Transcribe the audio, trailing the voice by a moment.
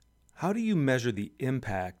How do you measure the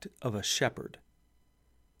impact of a shepherd?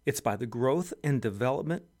 It's by the growth and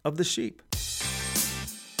development of the sheep.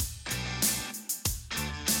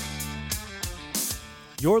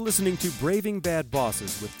 You're listening to Braving Bad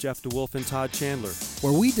Bosses with Jeff DeWolf and Todd Chandler,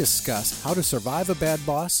 where we discuss how to survive a bad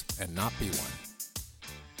boss and not be one.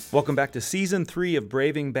 Welcome back to Season 3 of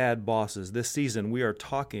Braving Bad Bosses. This season, we are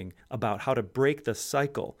talking about how to break the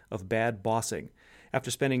cycle of bad bossing. After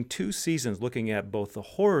spending 2 seasons looking at both the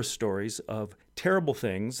horror stories of terrible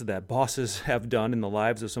things that bosses have done in the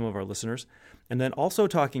lives of some of our listeners, and then also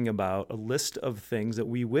talking about a list of things that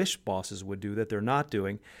we wish bosses would do that they're not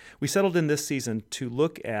doing, we settled in this season to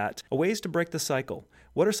look at ways to break the cycle.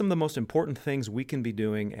 What are some of the most important things we can be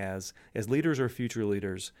doing as leaders or future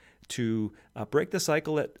leaders to break the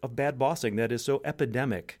cycle of bad bossing that is so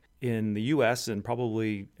epidemic in the U.S. and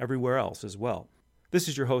probably everywhere else as well? This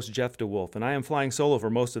is your host, Jeff DeWolf, and I am flying solo for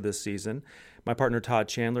most of this season. My partner, Todd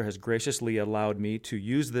Chandler, has graciously allowed me to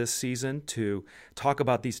use this season to talk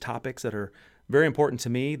about these topics that are very important to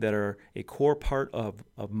me, that are a core part of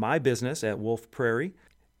my business at Wolf Prairie.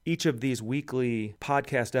 Each of these weekly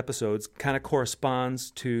podcast episodes kind of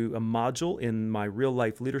corresponds to a module in my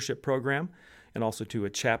real-life leadership program and also to a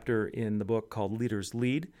chapter in the book called Leaders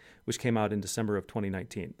Lead, which came out in December of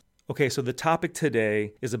 2019. Okay, so the topic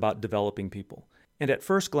today is about developing people. And at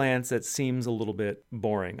first glance, that seems a little bit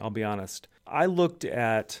boring, I'll be honest. I looked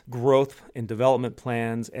at growth and development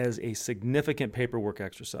plans as a significant paperwork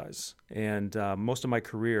exercise. And most of my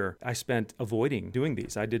career, I spent avoiding doing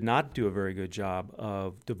these. I did not do a very good job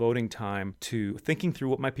of devoting time to thinking through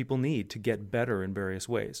what my people need to get better in various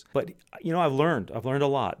ways. But, I've learned a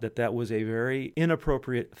lot that was a very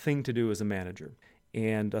inappropriate thing to do as a manager.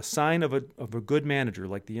 And a sign of a good manager,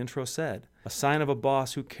 like the intro said, a sign of a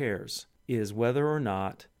boss who cares, is whether or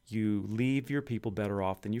not you leave your people better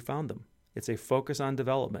off than you found them. It's a focus on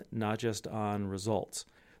development, not just on results.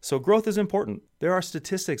 So growth is important. There are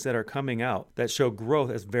statistics that are coming out that show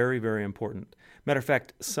growth as very, very important. Matter of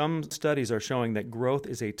fact, some studies are showing that growth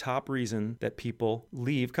is a top reason that people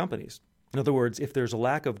leave companies. In other words, if there's a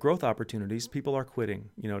lack of growth opportunities, people are quitting,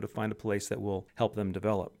 to find a place that will help them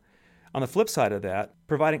develop. On the flip side of that,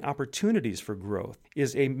 providing opportunities for growth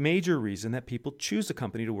is a major reason that people choose a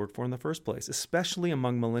company to work for in the first place, especially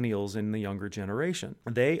among millennials in the younger generation.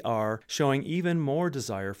 They are showing even more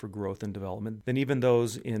desire for growth and development than even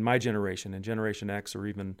those in my generation, in Generation X, or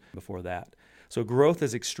even before that. So growth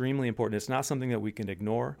is extremely important. It's not something that we can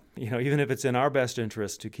ignore. Even if it's in our best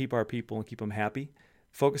interest to keep our people and keep them happy,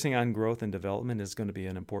 focusing on growth and development is going to be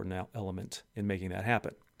an important element in making that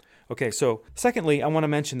happen. Okay, so secondly, I want to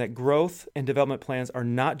mention that growth and development plans are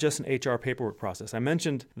not just an HR paperwork process. I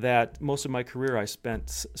mentioned that most of my career I spent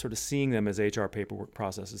sort of seeing them as HR paperwork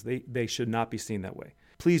processes. They should not be seen that way.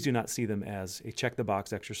 Please do not see them as a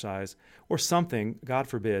check-the-box exercise or something, God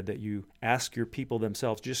forbid, that you ask your people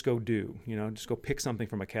themselves, just go do. Just go pick something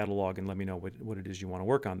from a catalog and let me know what it is you want to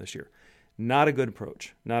work on this year. Not a good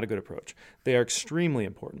approach. Not a good approach. They are extremely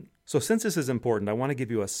important. So since this is important, I want to give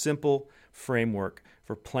you a simple framework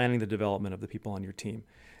for planning the development of the people on your team.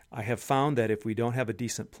 I have found that if we don't have a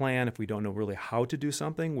decent plan, if we don't know really how to do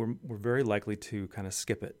something, we're very likely to kind of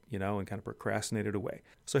skip it, and kind of procrastinate it away.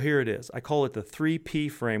 So here it is. I call it the 3P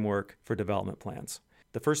framework for development plans.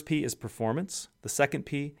 The first P is performance, the second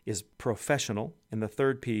P is professional, and the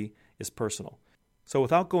third P is personal. So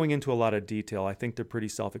without going into a lot of detail, I think they're pretty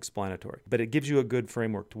self-explanatory, but it gives you a good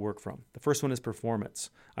framework to work from. The first one is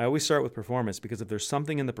performance. I always start with performance because if there's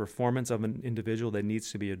something in the performance of an individual that needs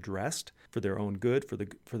to be addressed for their own good,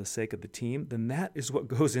 for the sake of the team, then that is what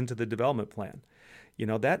goes into the development plan.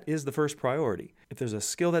 That is the first priority. If there's a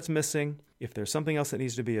skill that's missing, if there's something else that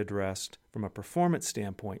needs to be addressed from a performance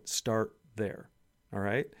standpoint, start there. All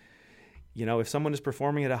right? If someone is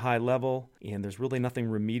performing at a high level and there's really nothing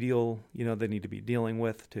remedial, they need to be dealing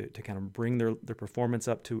with to kind of bring their performance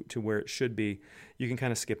up to where it should be, you can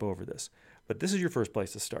kind of skip over this. But this is your first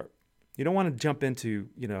place to start. You don't want to jump into,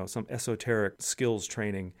 some esoteric skills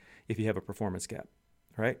training if you have a performance gap,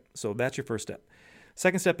 right? So that's your first step.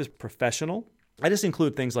 Second step is professional. I just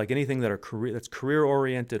include things like anything that's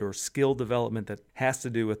career-oriented or skill development that has to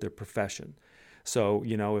do with their profession. So,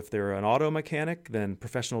 if they're an auto mechanic, then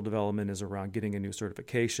professional development is around getting a new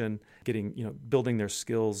certification, building their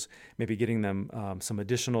skills, maybe getting them some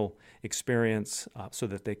additional experience so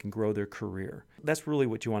that they can grow their career. That's really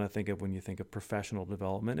what you want to think of when you think of professional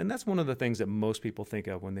development. And that's one of the things that most people think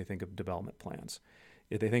of when they think of development plans.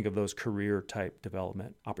 If they think of those career-type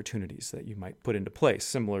development opportunities that you might put into place,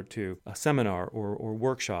 similar to a seminar or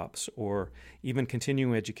workshops or even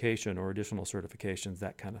continuing education or additional certifications,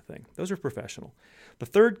 that kind of thing. Those are professional. The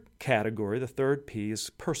third category, the third P, is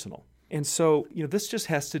personal. And so, this just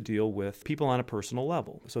has to deal with people on a personal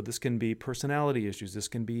level. So this can be personality issues. This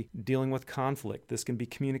can be dealing with conflict. This can be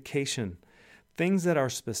communication. Things that are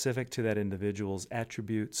specific to that individual's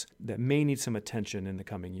attributes that may need some attention in the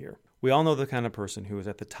coming year. We all know the kind of person who is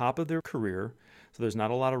at the top of their career, so there's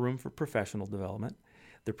not a lot of room for professional development.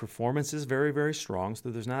 Their performance is very, very strong, so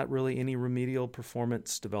there's not really any remedial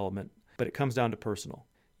performance development, but it comes down to personal.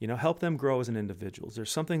 Help them grow as an individual. Is there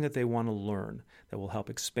something that they want to learn that will help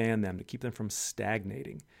expand them to keep them from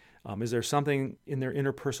stagnating? Is there something in their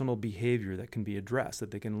interpersonal behavior that can be addressed, that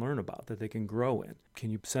they can learn about, that they can grow in? Can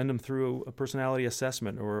you send them through a personality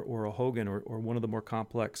assessment or a Hogan or one of the more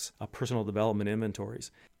complex personal development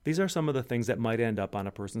inventories? These are some of the things that might end up on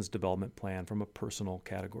a person's development plan from a personal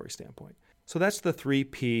category standpoint. So that's the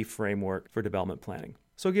 3P framework for development planning.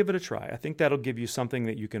 So give it a try. I think that'll give you something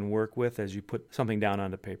that you can work with as you put something down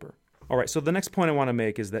onto paper. All right, so the next point I want to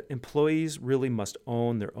make is that employees really must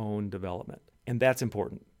own their own development. And that's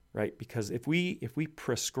important, right? Because if we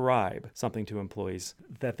prescribe something to employees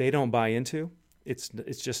that they don't buy into, it's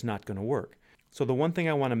just not going to work. So the one thing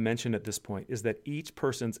I want to mention at this point is that each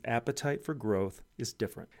person's appetite for growth is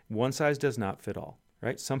different. One size does not fit all,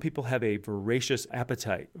 right? Some people have a voracious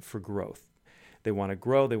appetite for growth. They want to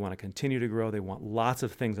grow. They want to continue to grow. They want lots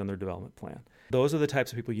of things on their development plan. Those are the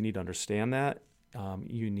types of people you need to understand that.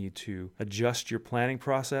 You need to adjust your planning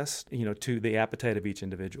process, to the appetite of each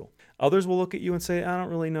individual. Others will look at you and say, I don't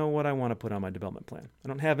really know what I want to put on my development plan. I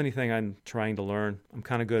don't have anything I'm trying to learn. I'm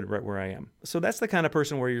kind of good right where I am. So that's the kind of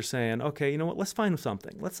person where you're saying, okay, you know what? Let's find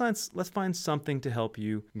something. Let's find something to help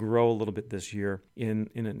you grow a little bit this year in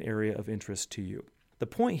an area of interest to you. The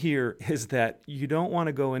point here is that you don't want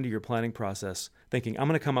to go into your planning process thinking, I'm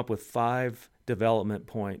going to come up with 5 development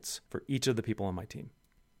points for each of the people on my team.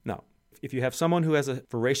 No. If you have someone who has a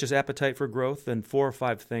voracious appetite for growth, then 4 or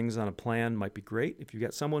 5 things on a plan might be great. If you've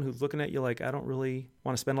got someone who's looking at you like, I don't really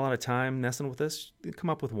want to spend a lot of time messing with this, come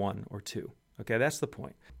up with 1 or 2. Okay, that's the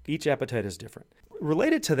point. Each appetite is different.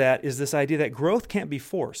 Related to that is this idea that growth can't be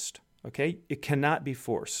forced. Okay, it cannot be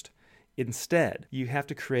forced. Instead, you have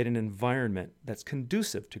to create an environment that's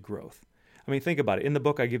conducive to growth. I mean, think about it. In the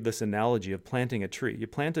book, I give this analogy of planting a tree. You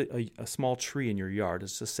plant a small tree in your yard.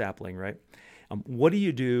 It's a sapling, right? What do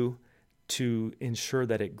you do to ensure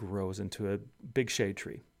that it grows into a big shade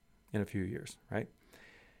tree in a few years, right?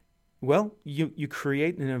 Well, you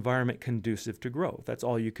create an environment conducive to growth. That's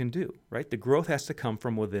all you can do, right? The growth has to come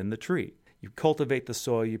from within the tree. You cultivate the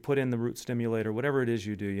soil, you put in the root stimulator, whatever it is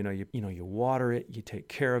you do, you water it, you take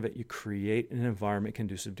care of it, you create an environment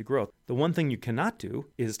conducive to growth. The one thing you cannot do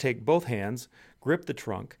is take both hands, grip the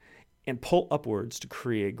trunk, and pull upwards to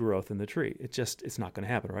create growth in the tree. It's not going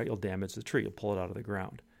to happen, right? You'll damage the tree, you'll pull it out of the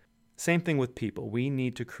ground. Same thing with people. We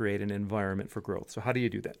need to create an environment for growth. So how do you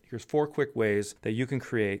do that? Here's 4 quick ways that you can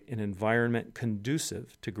create an environment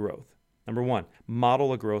conducive to growth. Number 1,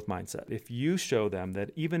 model a growth mindset. If you show them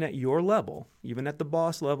that even at your level, even at the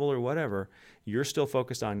boss level or whatever, you're still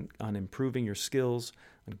focused on improving your skills,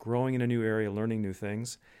 on growing in a new area, learning new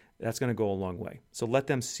things, that's going to go a long way. So let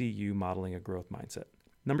them see you modeling a growth mindset.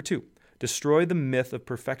 Number 2, destroy the myth of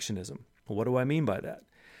perfectionism. Well, what do I mean by that?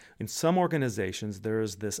 In some organizations, there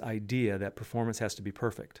is this idea that performance has to be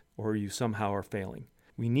perfect or you somehow are failing.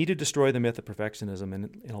 We need to destroy the myth of perfectionism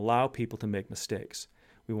and allow people to make mistakes.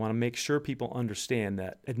 We want to make sure people understand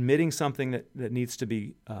that admitting something that needs to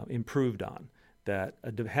be improved on, that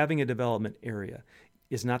having a development area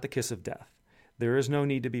is not the kiss of death. There is no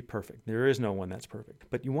need to be perfect. There is no one that's perfect.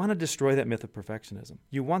 But you want to destroy that myth of perfectionism.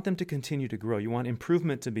 You want them to continue to grow. You want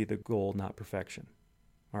improvement to be the goal, not perfection.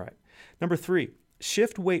 All right. Number 3,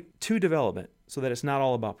 shift weight to development so that it's not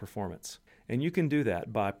all about performance. And you can do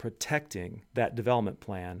that by protecting that development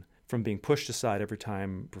plan from being pushed aside every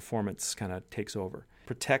time performance kind of takes over.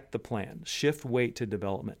 Protect the plan. Shift weight to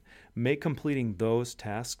development. Make completing those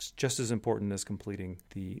tasks just as important as completing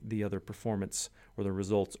the other performance or the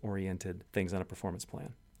results-oriented things on a performance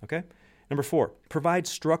plan. Okay? Number 4, provide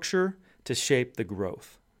structure to shape the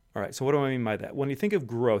growth. All right, so what do I mean by that? When you think of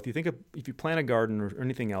growth, you think of if you plant a garden or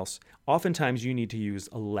anything else, oftentimes you need to use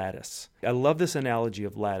a lattice. I love this analogy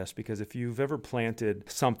of lattice because if you've ever planted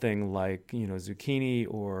something like, zucchini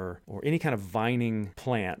or any kind of vining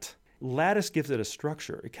plant, lattice gives it a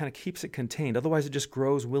structure. It kind of keeps it contained. Otherwise, it just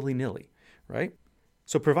grows willy-nilly, right?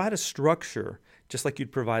 So provide a structure just like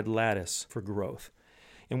you'd provide lattice for growth.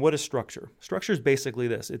 And what is structure? Structure is basically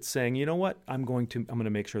this. It's saying, you know what? I'm going to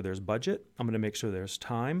make sure there's budget. I'm going to make sure there's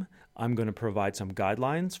time. I'm going to provide some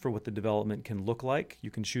guidelines for what the development can look like. You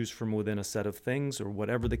can choose from within a set of things or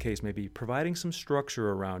whatever the case may be, providing some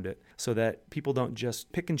structure around it so that people don't just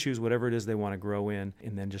pick and choose whatever it is they want to grow in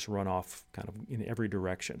and then just run off kind of in every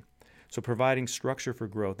direction. So providing structure for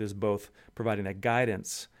growth is both providing that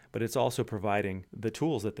guidance, but it's also providing the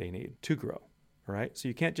tools that they need to grow. All right. So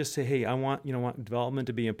you can't just say, hey, I want development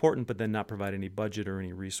to be important, but then not provide any budget or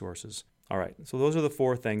any resources. All right. So those are the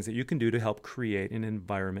 4 things that you can do to help create an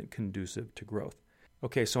environment conducive to growth.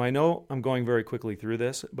 Okay. So I know I'm going very quickly through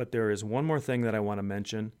this, but there is one more thing that I want to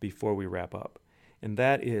mention before we wrap up. And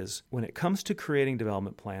that is when it comes to creating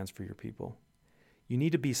development plans for your people, you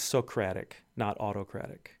need to be Socratic, not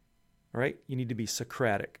autocratic. All right? You need to be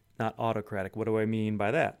Socratic, not autocratic. What do I mean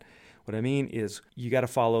by that? What I mean is you got to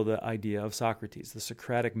follow the idea of Socrates, the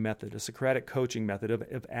Socratic method, a Socratic coaching method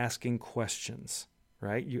of asking questions,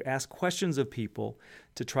 right? You ask questions of people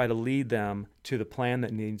to try to lead them to the plan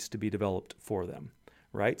that needs to be developed for them,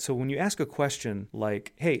 right? So when you ask a question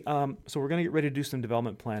like, hey, so we're going to get ready to do some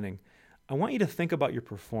development planning. I want you to think about your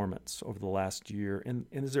performance over the last year. And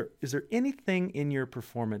is there anything in your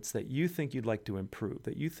performance that you think you'd like to improve,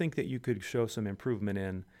 that you think that you could show some improvement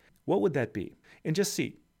in? What would that be? And just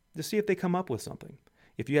see if they come up with something.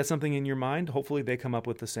 If you had something in your mind, hopefully they come up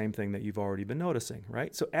with the same thing that you've already been noticing,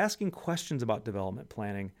 right? So asking questions about development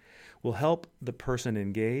planning will help the person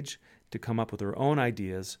engage to come up with their own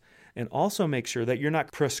ideas and also make sure that you're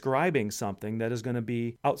not prescribing something that is going to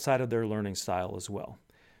be outside of their learning style as well.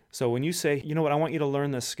 So when you say, you know what, I want you to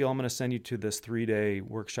learn this skill, I'm going to send you to this 3-day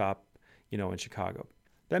workshop, in Chicago.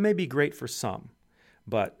 That may be great for some,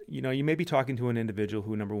 but, you may be talking to an individual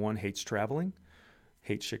who, number one, hates traveling,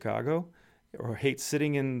 hates Chicago, or hates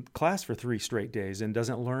sitting in class for 3 straight days and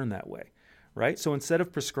doesn't learn that way, right? So instead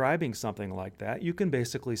of prescribing something like that, you can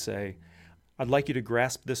basically say, I'd like you to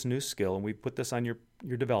grasp this new skill, and we put this on your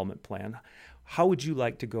development plan. How would you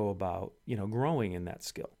like to go about, growing in that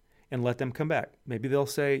skill? And let them come back. Maybe they'll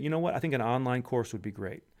say, you know what, I think an online course would be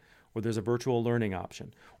great. Or there's a virtual learning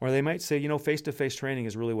option. Or they might say, face-to-face training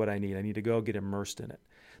is really what I need. I need to go get immersed in it.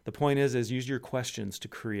 The point is use your questions to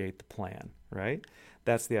create the plan, right?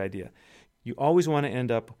 That's the idea. You always want to end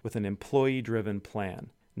up with an employee-driven plan,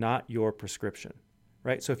 not your prescription,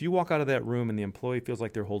 right? So if you walk out of that room and the employee feels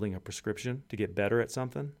like they're holding a prescription to get better at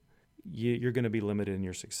something, you're going to be limited in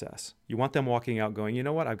your success. You want them walking out going, you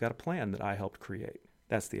know what, I've got a plan that I helped create.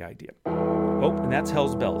 That's the idea. Oh, and that's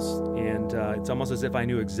Hell's Bells. And it's almost as if I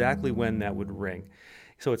knew exactly when that would ring.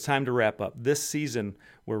 So it's time to wrap up. This season,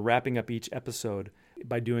 we're wrapping up each episode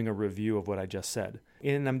by doing a review of what I just said.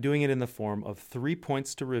 And I'm doing it in the form of 3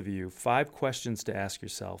 points to review, 5 questions to ask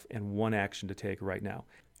yourself, and 1 action to take right now.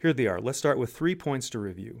 Here they are. Let's start with 3 points to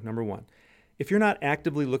review. Number 1, if you're not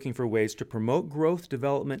actively looking for ways to promote growth,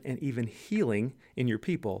 development, and even healing in your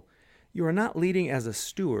people, you are not leading as a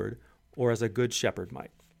steward or as a good shepherd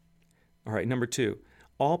might. All right, number 2,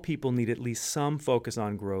 all people need at least some focus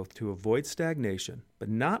on growth to avoid stagnation, but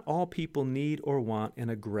not all people need or want an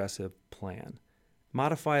aggressive plan.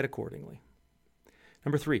 Modify it accordingly.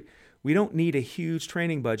 Number 3, we don't need a huge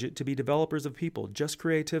training budget to be developers of people, just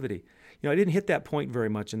creativity. I didn't hit that point very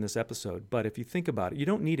much in this episode, but if you think about it, you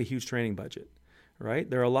don't need a huge training budget. Right?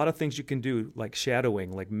 There are a lot of things you can do, like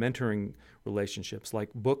shadowing, like mentoring relationships,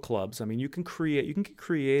 like book clubs. I mean, you can get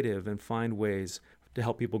creative and find ways to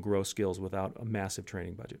help people grow skills without a massive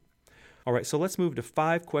training budget. All right, so let's move to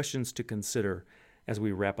 5 questions to consider as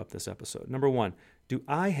we wrap up this episode. Number 1, do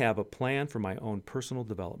I have a plan for my own personal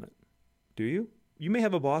development? Do you? You may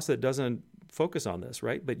have a boss that doesn't focus on this,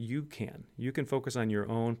 right? But you can. You can focus on your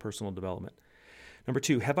own personal development. Number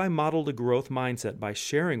 2, have I modeled a growth mindset by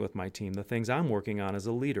sharing with my team the things I'm working on as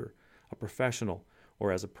a leader, a professional,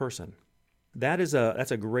 or as a person? That's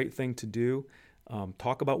a great thing to do.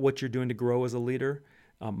 Talk about what you're doing to grow as a leader.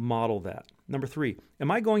 Model that. Number 3,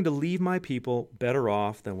 am I going to leave my people better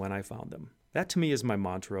off than when I found them? That to me is my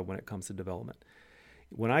mantra when it comes to development.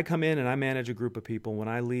 When I come in and I manage a group of people, when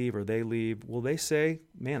I leave or they leave, will they say,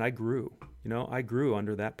 man, I grew. I grew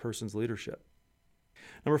under that person's leadership.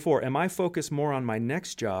 Number 4, am I focused more on my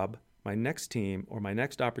next job, my next team, or my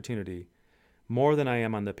next opportunity more than I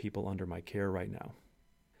am on the people under my care right now?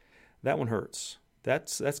 That one hurts.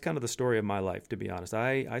 That's kind of the story of my life, to be honest.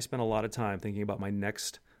 I spent a lot of time thinking about my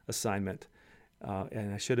next assignment,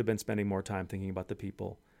 and I should have been spending more time thinking about the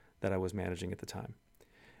people that I was managing at the time.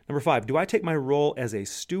 Number 5, do I take my role as a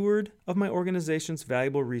steward of my organization's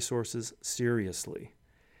valuable resources seriously?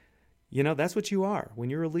 That's what you are. When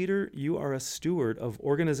you're a leader, you are a steward of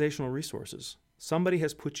organizational resources. Somebody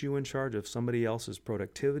has put you in charge of somebody else's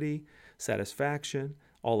productivity, satisfaction,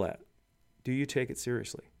 all that. Do you take it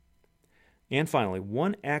seriously? And finally,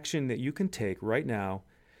 1 action that you can take right now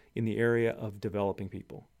in the area of developing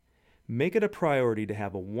people. Make it a priority to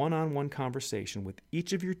have a one-on-one conversation with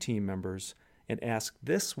each of your team members and ask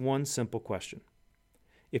this one simple question.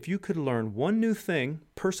 If you could learn one new thing,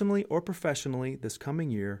 personally or professionally, this coming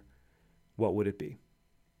year, what would it be?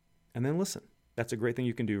 And then listen. That's a great thing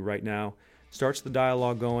you can do right now. Starts the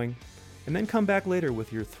dialogue going, and then come back later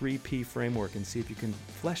with your 3P framework and see if you can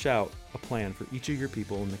flesh out a plan for each of your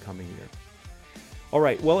people in the coming year. All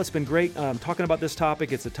right, well, it's been great talking about this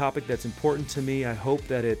topic. It's a topic that's important to me. I hope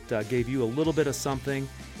that it gave you a little bit of something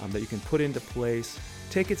that you can put into place.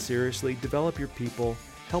 Take it seriously, develop your people,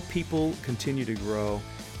 help people continue to grow,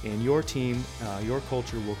 and your team, your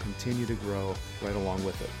culture will continue to grow right along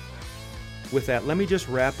with it. With that, let me just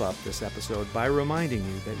wrap up this episode by reminding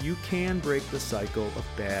you that you can break the cycle of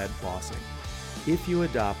bad bossing if you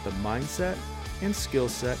adopt the mindset and skill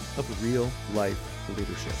set of real life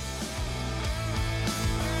leadership.